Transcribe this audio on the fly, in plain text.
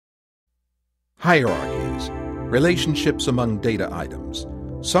Hierarchies, relationships among data items.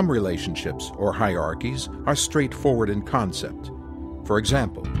 Some relationships, or hierarchies, are straightforward in concept. For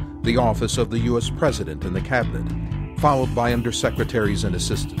example, the office of the U.S. President and the Cabinet, followed by undersecretaries and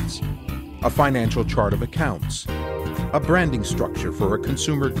assistants. A financial chart of accounts. A branding structure for a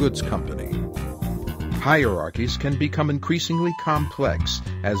consumer goods company. Hierarchies can become increasingly complex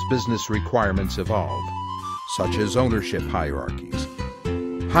as business requirements evolve, such as ownership hierarchies.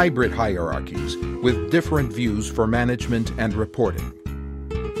 Hybrid hierarchies with different views for management and reporting.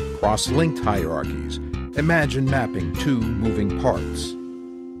 Cross-linked hierarchies. Imagine mapping two moving parts.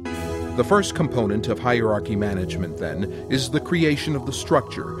 The first component of hierarchy management, then, is the creation of the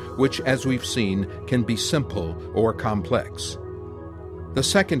structure, which, as we've seen, can be simple or complex. The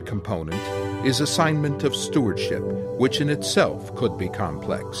second component is assignment of stewardship, which in itself could be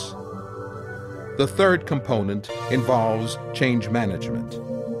complex. The third component involves change management.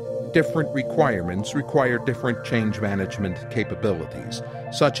 Different requirements require different change management capabilities,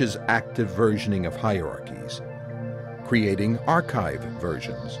 such as active versioning of hierarchies, creating archive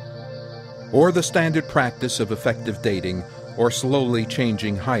versions, or the standard practice of effective dating or slowly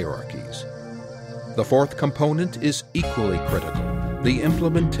changing hierarchies. The fourth component is equally critical, the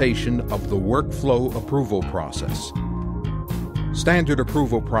implementation of the workflow approval process. Standard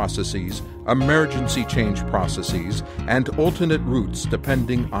approval processes, emergency change processes, and alternate routes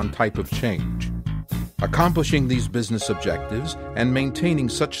depending on type of change. Accomplishing these business objectives and maintaining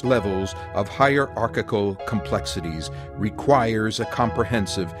such levels of hierarchical complexities requires a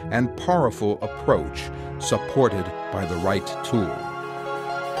comprehensive and powerful approach supported by the right tool.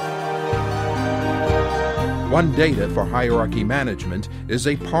 OneData for hierarchy management is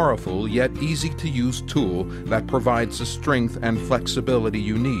a powerful yet easy-to-use tool that provides the strength and flexibility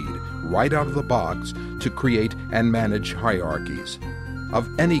you need right out of the box to create and manage hierarchies of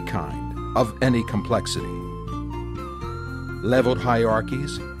any kind, of any complexity. Leveled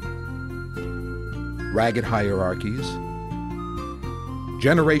hierarchies, ragged hierarchies,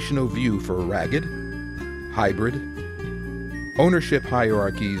 generational view for ragged, hybrid, ownership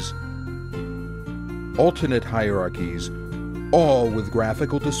hierarchies, alternate hierarchies, all with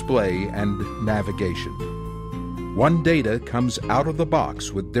graphical display and navigation. OneData comes out of the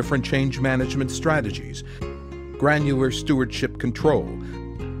box with different change management strategies, granular stewardship control,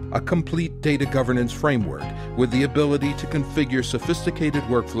 a complete data governance framework with the ability to configure sophisticated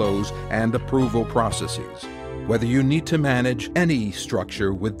workflows and approval processes. Whether you need to manage any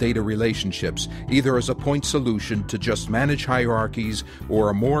structure with data relationships, either as a point solution to just manage hierarchies or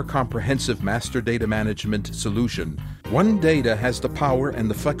a more comprehensive master data management solution, OneData has the power and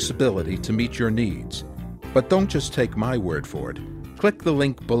the flexibility to meet your needs. But don't just take my word for it. Click the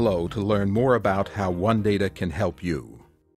link below to learn more about how OneData can help you.